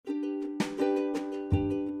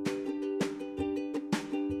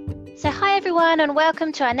So hi everyone and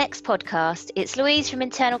welcome to our next podcast. It's Louise from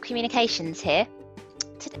Internal Communications here.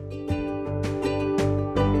 Today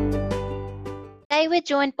we're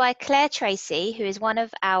joined by Claire Tracy, who is one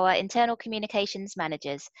of our Internal Communications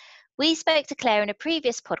managers. We spoke to Claire in a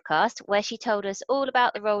previous podcast where she told us all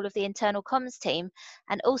about the role of the internal comms team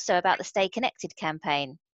and also about the Stay Connected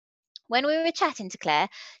campaign. When we were chatting to Claire,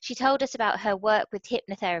 she told us about her work with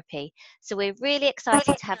hypnotherapy. So we're really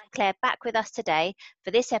excited to have Claire back with us today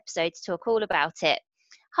for this episode to talk all about it.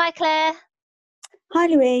 Hi, Claire. Hi,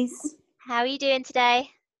 Louise. How are you doing today?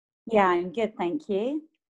 Yeah, I'm good, thank you.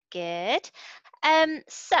 Good.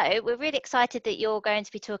 So we're really excited that you're going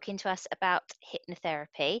to be talking to us about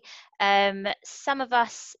hypnotherapy. Some of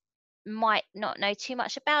us might not know too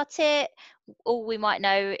much about it. All we might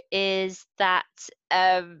know is that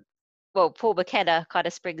Paul McKenna kind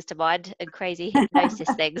of springs to mind and crazy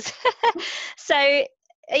hypnosis things. So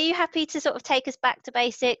are you happy to sort of take us back to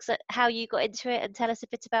basics, how you got into it and tell us a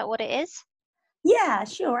bit about what it is? Yeah,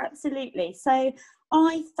 sure, absolutely. So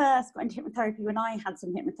I first got into hypnotherapy when I had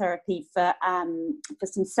some hypnotherapy for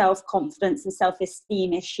some self-confidence and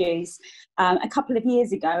self-esteem issues a couple of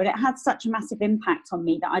years ago. And it had such a massive impact on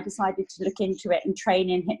me that I decided to look into it and train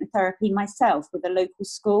in hypnotherapy myself with a local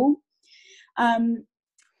school.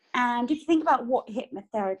 And if you think about what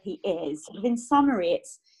hypnotherapy is, in summary,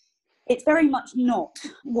 it's very much not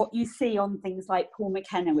what you see on things like Paul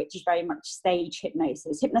McKenna, which is very much stage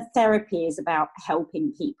hypnosis. Hypnotherapy is about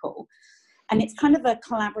helping people. And it's kind of a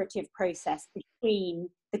collaborative process between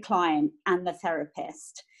the client and the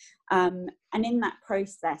therapist. And in that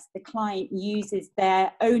process, the client uses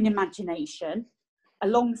their own imagination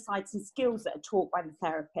alongside some skills that are taught by the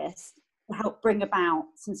therapist to help bring about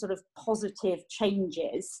some sort of positive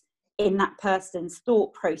changes in that person's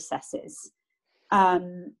thought processes.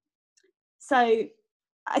 So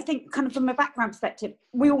I think kind of from a background perspective,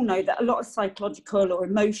 we all know that a lot of psychological or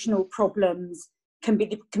emotional problems can be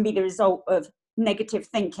the result of negative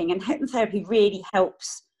thinking, and hypnotherapy really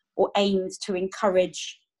helps or aims to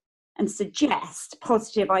encourage and suggest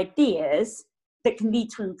positive ideas that can lead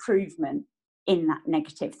to improvement in that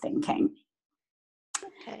negative thinking.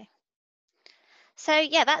 Okay. So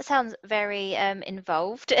yeah, that sounds very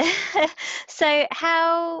involved. So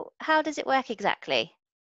how does it work exactly?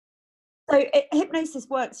 So hypnosis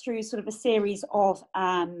works through sort of a series of,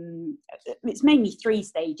 it's mainly 3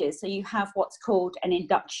 stages. So you have what's called an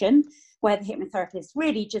induction, where the hypnotherapist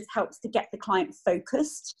really just helps to get the client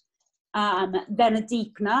focused. Then a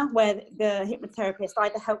deepener, where the hypnotherapist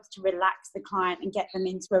either helps to relax the client and get them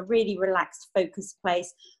into a really relaxed, focused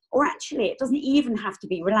place, or actually it doesn't even have to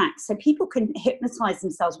be relaxed. So people can hypnotize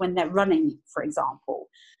themselves when they're running, for example.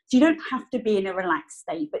 So you don't have to be in a relaxed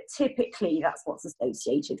state, but typically that's what's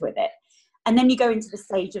associated with it. And then you go into the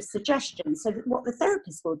stage of suggestion. So what the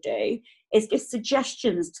therapist will do is give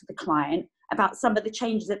suggestions to the client about some of the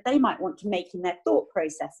changes that they might want to make in their thought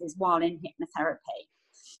processes while in hypnotherapy.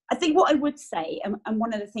 I think what I would say, and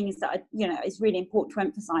one of the things that is really important to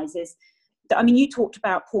emphasize is that, I mean, you talked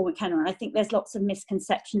about Paul McKenna, and I think there's lots of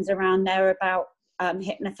misconceptions around there about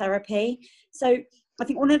hypnotherapy. So I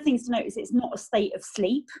think one of the things to note is it's not a state of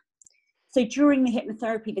sleep. So during the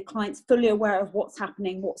hypnotherapy, the client's fully aware of what's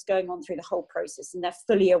happening, what's going on through the whole process, and they're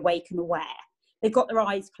fully awake and aware. They've got their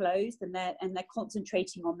eyes closed and they're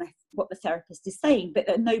concentrating on what the therapist is saying, but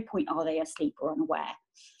at no point are they asleep or unaware.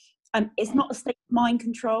 It's not a state of mind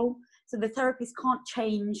control, so the therapist can't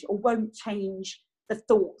change or won't change the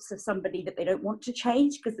thoughts of somebody that they don't want to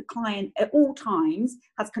change, because the client at all times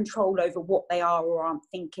has control over what they are or aren't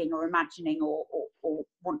thinking or imagining or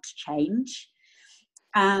want to change.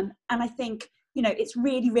 And I think, it's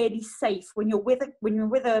really, really safe when you're with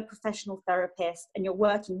a professional therapist and you're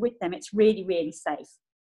working with them. It's really, really safe,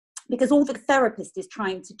 because all the therapist is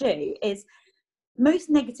trying to do is most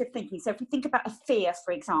negative thinking. So if we think about a fear,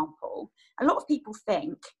 for example, a lot of people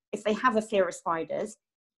think if they have a fear of spiders,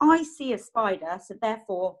 I see a spider, so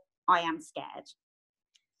therefore I am scared.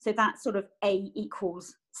 So that's sort of A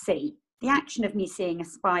equals C. The action of me seeing a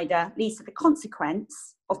spider leads to the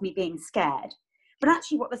consequence of me being scared. But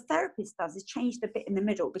actually what the therapist does is change the bit in the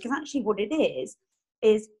middle, because actually what it is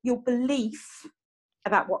your belief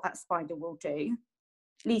about what that spider will do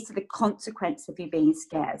leads to the consequence of you being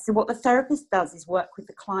scared. So what the therapist does is work with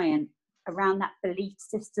the client around that belief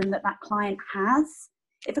system that client has.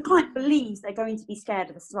 If a client believes they're going to be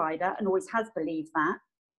scared of a spider and always has believed that,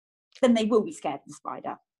 then they will be scared of the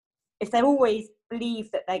spider. If they always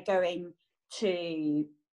believe that they're going to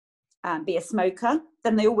be a smoker,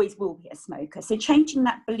 then they always will be a smoker. So changing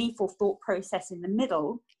that belief or thought process in the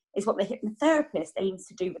middle is what the hypnotherapist aims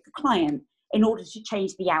to do with the client. in order to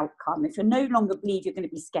change the outcome. If you no longer believe you're going to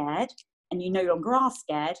be scared and you no longer are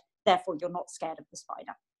scared, therefore you're not scared of the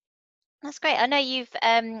spider. That's great. I know you've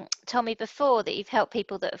told me before that you've helped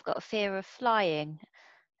people that have got a fear of flying.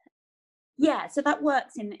 Yeah, so that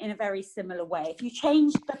works in a very similar way. If you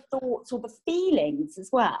change the thoughts or the feelings as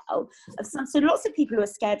well, so lots of people who are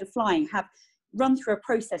scared of flying have run through a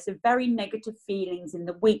process of very negative feelings in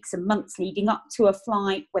the weeks and months leading up to a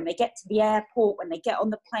flight, when they get to the airport, when they get on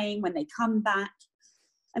the plane, when they come back.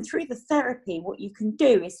 And through the therapy, what you can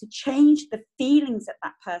do is to change the feelings that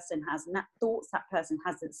that person has and that thoughts that person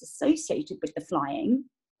has that's associated with the flying.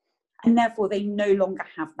 And therefore, they no longer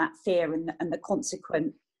have that fear and the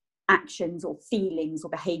consequent actions or feelings or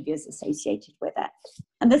behaviours associated with it.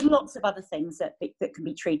 And there's lots of other things that can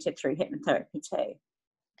be treated through hypnotherapy too.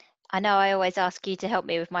 I know I always ask you to help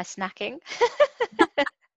me with my snacking.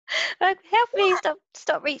 Like, help me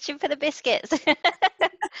stop reaching for the biscuits.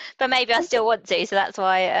 But maybe I still want to, so that's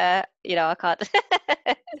why I can't.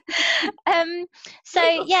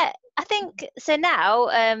 So yeah, I think so now.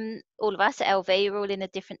 All of us at LV are all in a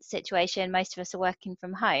different situation. Most of us are working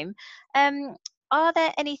from home. Are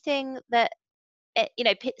there anything that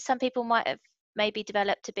some people might have maybe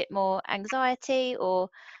developed a bit more anxiety or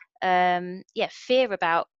fear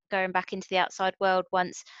about going back into the outside world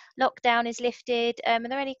once lockdown is lifted? Are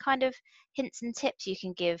there any kind of hints and tips you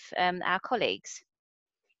can give our colleagues?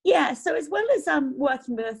 Yeah, so as well as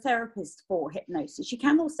working with a therapist for hypnosis, you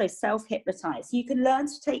can also self-hypnotize. You can learn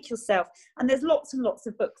to take yourself, and there's lots and lots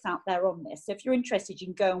of books out there on this. So if you're interested, you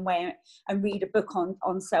can go and read a book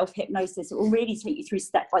on self-hypnosis. It will really take you through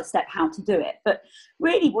step by step how to do it. But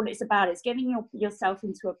really what it's about is getting yourself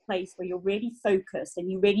into a place where you're really focused and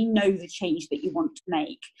you really know the change that you want to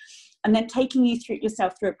make. And then taking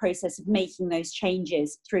yourself through a process of making those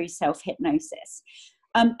changes through self-hypnosis.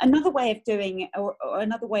 Another way of doing it, or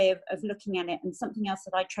another way of looking at it, and something else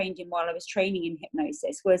that I trained in while I was training in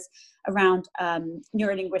hypnosis, was around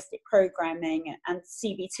neurolinguistic programming and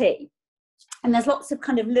CBT. And there's lots of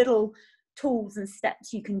kind of little tools and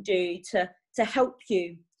steps you can do to help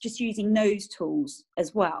you just using those tools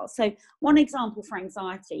as well. So one example for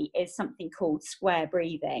anxiety is something called square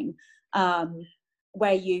breathing.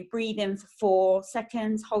 Where you breathe in for 4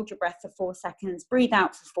 seconds, hold your breath for 4 seconds, breathe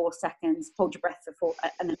out for 4 seconds, hold your breath for 4,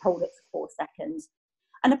 and then hold it for 4 seconds.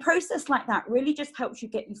 And a process like that really just helps you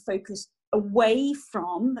get you focused away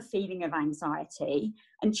from the feeling of anxiety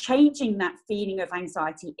and changing that feeling of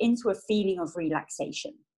anxiety into a feeling of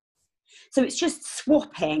relaxation. So it's just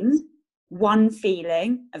swapping one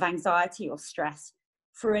feeling of anxiety or stress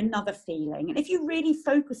for another feeling. And if you really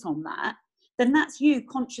focus on that, then that's you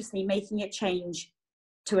consciously making a change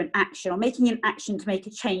to an action, or making an action to make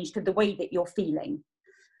a change to the way that you're feeling.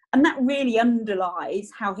 And that really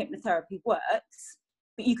underlies how hypnotherapy works,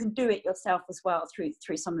 but you can do it yourself as well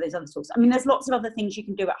through some of those other tools. I mean, there's lots of other things you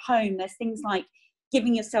can do at home. There's things like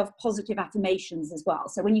giving yourself positive affirmations as well.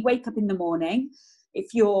 So when you wake up in the morning,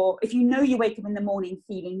 if you know you wake up in the morning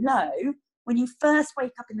feeling low, when you first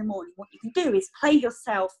wake up in the morning, what you can do is play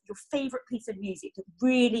yourself your favorite piece of music that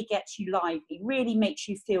really gets you lively, really makes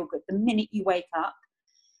you feel good the minute you wake up.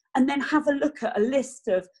 And then have a look at a list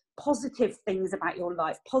of positive things about your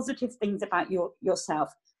life, positive things about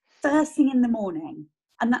yourself, first thing in the morning.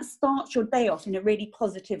 And that starts your day off in a really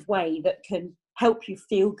positive way that can help you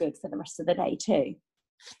feel good for the rest of the day too.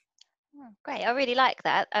 Oh, great. I really like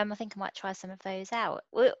that. I think I might try some of those out.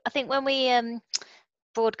 Well, I think when we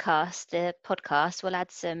broadcast the podcast, we'll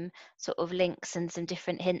add some sort of links and some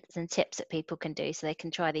different hints and tips that people can do so they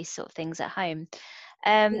can try these sort of things at home.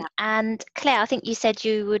 Yeah. And Claire, I think you said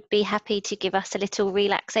you would be happy to give us a little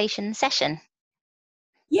relaxation session.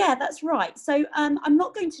 Yeah, that's right. So I'm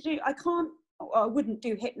not going to I wouldn't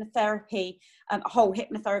do hypnotherapy, a whole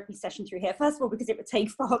hypnotherapy session through here. First of all, because it would take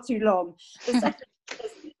far too long. The second,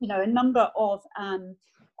 there's, a number of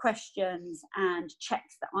questions and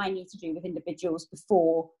checks that I need to do with individuals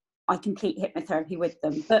before I complete hypnotherapy with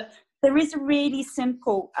them. But there is a really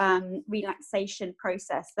simple relaxation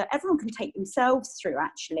process that everyone can take themselves through,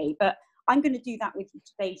 actually. But I'm going to do that with you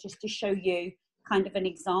today just to show you kind of an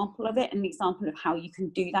example of it, an example of how you can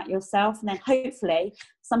do that yourself. And then hopefully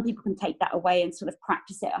some people can take that away and sort of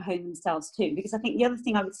practice it at home themselves too. Because I think the other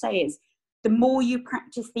thing I would say is the more you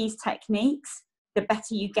practice these techniques, the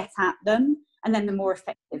better you get at them. And then the more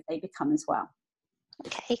effective they become as well.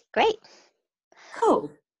 Okay, great.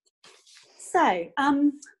 Cool. So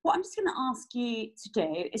what I'm just going to ask you to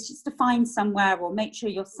do is just to find somewhere, or make sure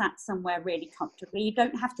you're sat somewhere really comfortably. You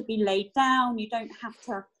don't have to be laid down. You don't have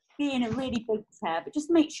to be in a really big chair, but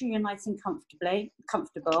just make sure you're nice and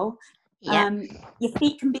comfortable. Yeah. Your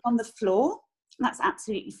feet can be on the floor. That's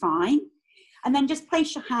absolutely fine. And then just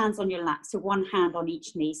place your hands on your lap, so one hand on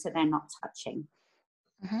each knee so they're not touching.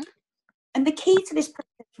 Mm-hmm. And the key to this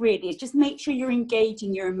process really is just make sure you're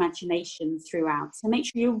engaging your imagination throughout. So make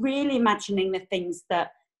sure you're really imagining the things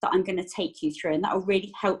that I'm going to take you through, and that will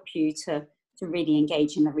really help you to really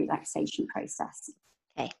engage in the relaxation process.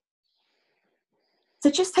 Okay.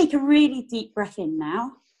 So just take a really deep breath in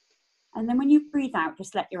now. And then when you breathe out,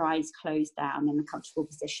 just let your eyes close down in the comfortable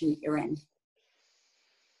position that you're in.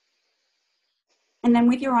 And then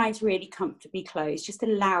with your eyes really comfortably closed, just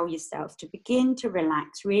allow yourself to begin to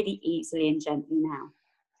relax really easily and gently now.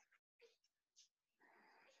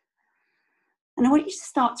 And I want you to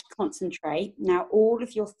start to concentrate now all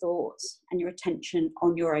of your thoughts and your attention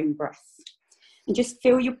on your own breath. And just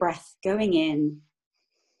feel your breath going in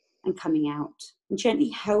and coming out, and gently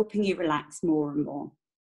helping you relax more and more.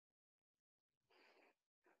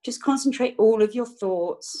 Just concentrate all of your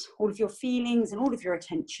thoughts, all of your feelings, and all of your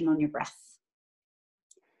attention on your breath.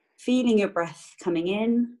 Feeling your breath coming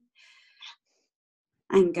in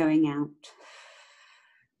and going out.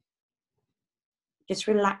 Just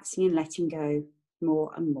relaxing and letting go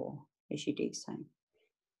more and more as you do so.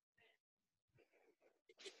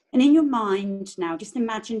 And in your mind now, just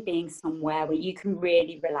imagine being somewhere where you can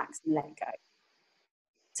really relax and let go.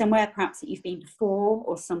 Somewhere perhaps that you've been before,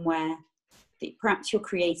 or somewhere that perhaps you're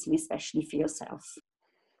creating especially for yourself.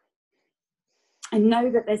 And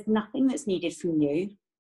know that there's nothing that's needed from you.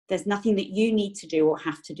 There's nothing that you need to do or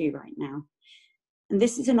have to do right now. And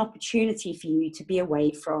this is an opportunity for you to be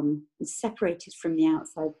away from and separated from the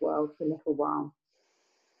outside world for a little while.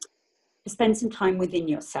 To spend some time within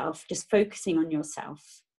yourself, just focusing on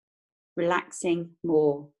yourself, relaxing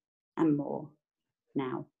more and more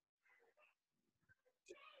now.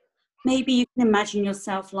 Maybe you can imagine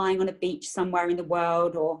yourself lying on a beach somewhere in the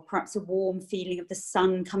world, or perhaps a warm feeling of the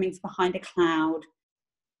sun coming from behind a cloud.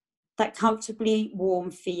 That comfortably warm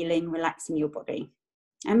feeling relaxing your body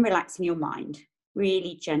and relaxing your mind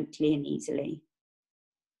really gently and easily.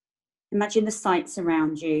 Imagine the sights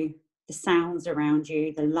around you, the sounds around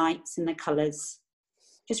you, the lights and the colours.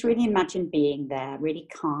 Just really imagine being there, really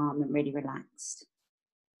calm and really relaxed.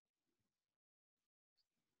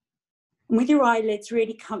 And with your eyelids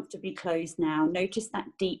really comfortably closed now, notice that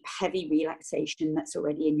deep, heavy relaxation that's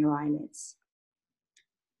already in your eyelids.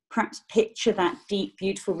 Perhaps picture that deep,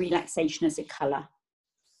 beautiful relaxation as a colour.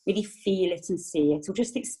 Really feel it and see it, or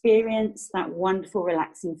just experience that wonderful,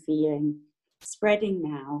 relaxing feeling, spreading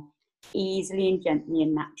now, easily and gently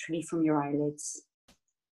and naturally from your eyelids,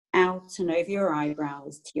 out and over your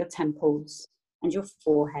eyebrows to your temples and your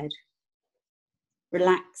forehead,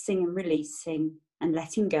 relaxing and releasing and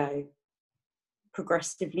letting go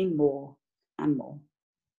progressively more and more.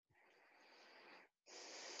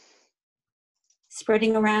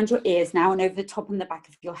 Spreading around your ears now and over the top and the back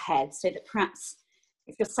of your head, so that perhaps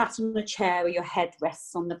if you're sat on a chair where your head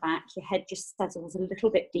rests on the back, your head just settles a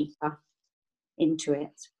little bit deeper into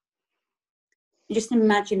it. And just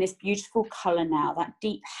imagine this beautiful colour now, that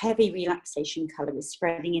deep, heavy relaxation colour is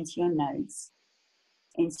spreading into your nose,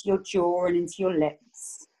 into your jaw and into your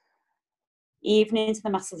lips, even into the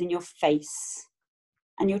muscles in your face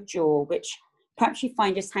and your jaw, which perhaps you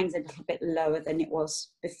find just hangs a little bit lower than it was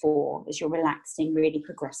before as you're relaxing really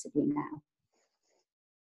progressively now.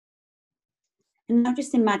 And now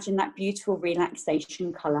just imagine that beautiful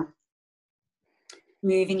relaxation colour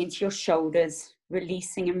moving into your shoulders,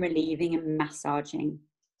 releasing and relieving and massaging,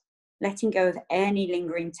 letting go of any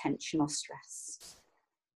lingering tension or stress,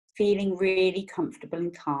 feeling really comfortable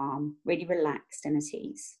and calm, really relaxed and at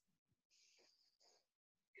ease.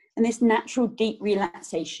 And this natural deep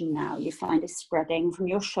relaxation now you find is spreading from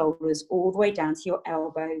your shoulders all the way down to your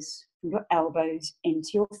elbows, from your elbows into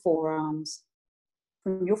your forearms,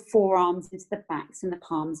 from your forearms into the backs and the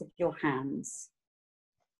palms of your hands.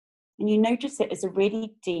 And you notice it as a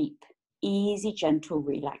really deep, easy, gentle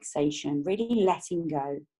relaxation, really letting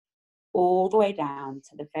go all the way down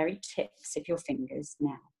to the very tips of your fingers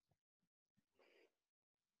now.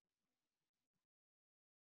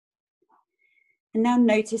 And now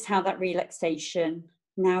notice how that relaxation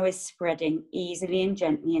now is spreading easily and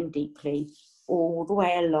gently and deeply all the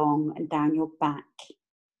way along and down your back,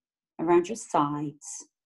 around your sides,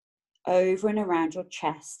 over and around your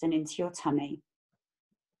chest and into your tummy.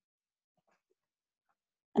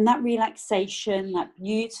 And that relaxation, that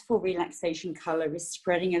beautiful relaxation colour is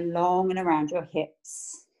spreading along and around your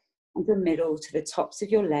hips and the middle to the tops of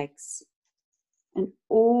your legs and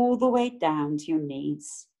all the way down to your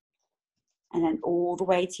knees, and then all the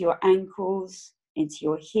way to your ankles, into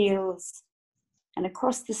your heels, and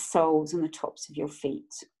across the soles and the tops of your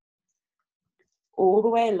feet, all the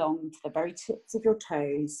way along to the very tips of your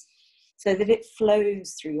toes, so that it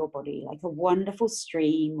flows through your body like a wonderful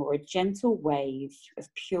stream or a gentle wave of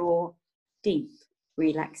pure, deep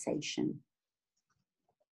relaxation.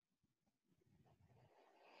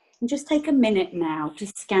 And just take a minute now to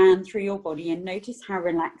scan through your body and notice how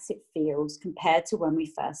relaxed it feels compared to when we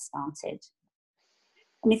first started.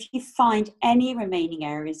 And if you find any remaining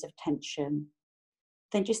areas of tension,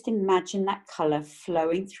 then just imagine that colour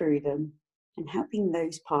flowing through them and helping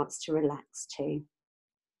those parts to relax too.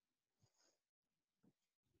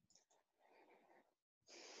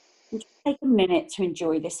 And just take a minute to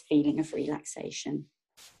enjoy this feeling of relaxation,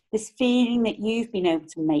 this feeling that you've been able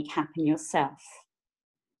to make happen yourself.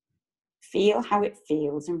 Feel how it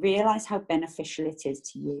feels and realise how beneficial it is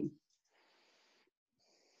to you.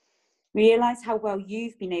 Realise how well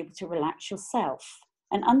you've been able to relax yourself,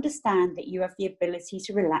 and understand that you have the ability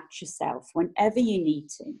to relax yourself whenever you need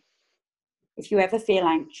to. If you ever feel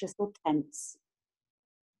anxious or tense,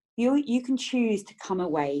 you can choose to come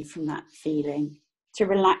away from that feeling, to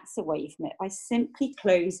relax away from it by simply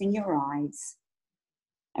closing your eyes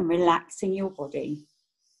and relaxing your body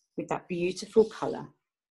with that beautiful colour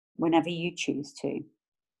whenever you choose to.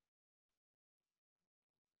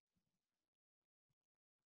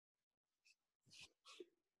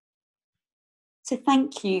 So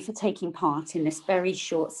thank you for taking part in this very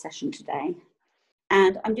short session today.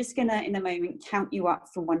 And I'm just going to, in a moment, count you up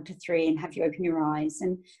from 1 to 3 and have you open your eyes.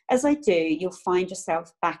 And as I do, you'll find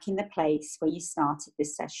yourself back in the place where you started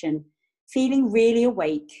this session, feeling really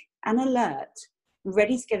awake and alert,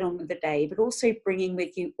 ready to get on with the day, but also bringing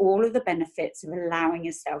with you all of the benefits of allowing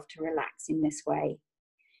yourself to relax in this way,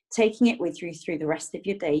 taking it with you through the rest of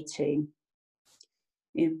your day too.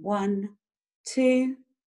 In 1, 2,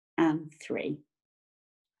 and 3.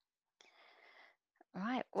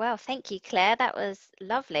 Right. Well, thank you, Claire. That was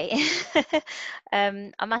lovely.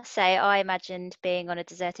 I must say, I imagined being on a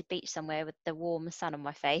deserted beach somewhere with the warm sun on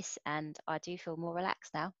my face, and I do feel more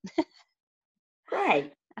relaxed now.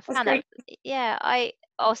 Great. I That's found that, great. yeah, I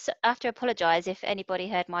also have to apologize if anybody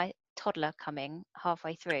heard my toddler coming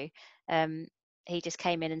halfway through. Um, he just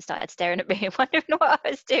came in and started staring at me and wondering what I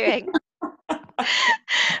was doing. But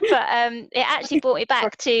it actually brought me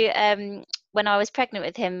back to when I was pregnant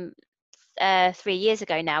with him 3 years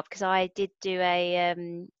ago now, because I did do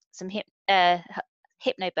some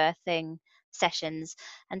hypnobirthing sessions,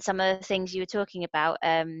 and some of the things you were talking about,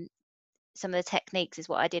 some of the techniques is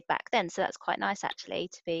what I did back then. So that's quite nice actually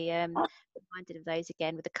to be reminded of those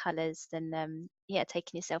again with the colours and yeah,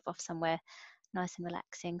 taking yourself off somewhere nice and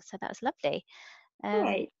relaxing. So that was lovely.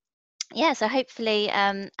 Great. Yeah, so hopefully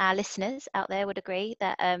our listeners out there would agree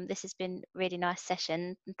that this has been a really nice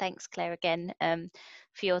session. And thanks, Claire, again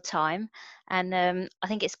for your time. And I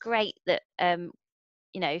think it's great that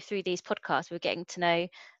through these podcasts we're getting to know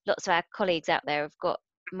lots of our colleagues out there who've got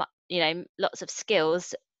lots of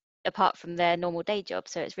skills apart from their normal day job.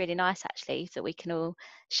 So it's really nice actually that we can all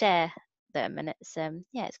share them, and it's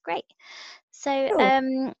it's great. So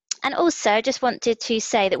Cool. and also I just wanted to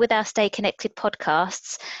say that with our Stay Connected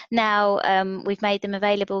podcasts now, we've made them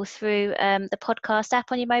available through the podcast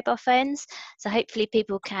app on your mobile phones, so hopefully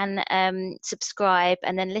people can subscribe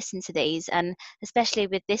and then listen to these. And especially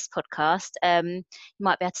with this podcast, you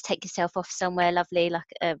might be able to take yourself off somewhere lovely, like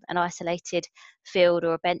an isolated field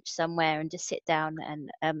or a bench somewhere, and just sit down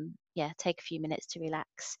and take a few minutes to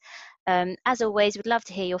relax. As always, we'd love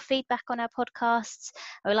to hear your feedback on our podcasts.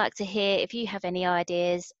 I would like to hear if you have any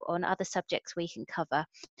ideas on other subjects we can cover.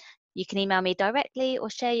 You can email me directly or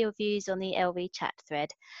share your views on the LV chat thread.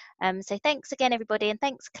 So thanks again, everybody, and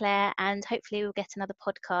thanks, Claire, and hopefully we'll get another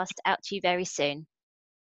podcast out to you very soon.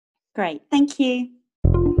 Great. Thank you.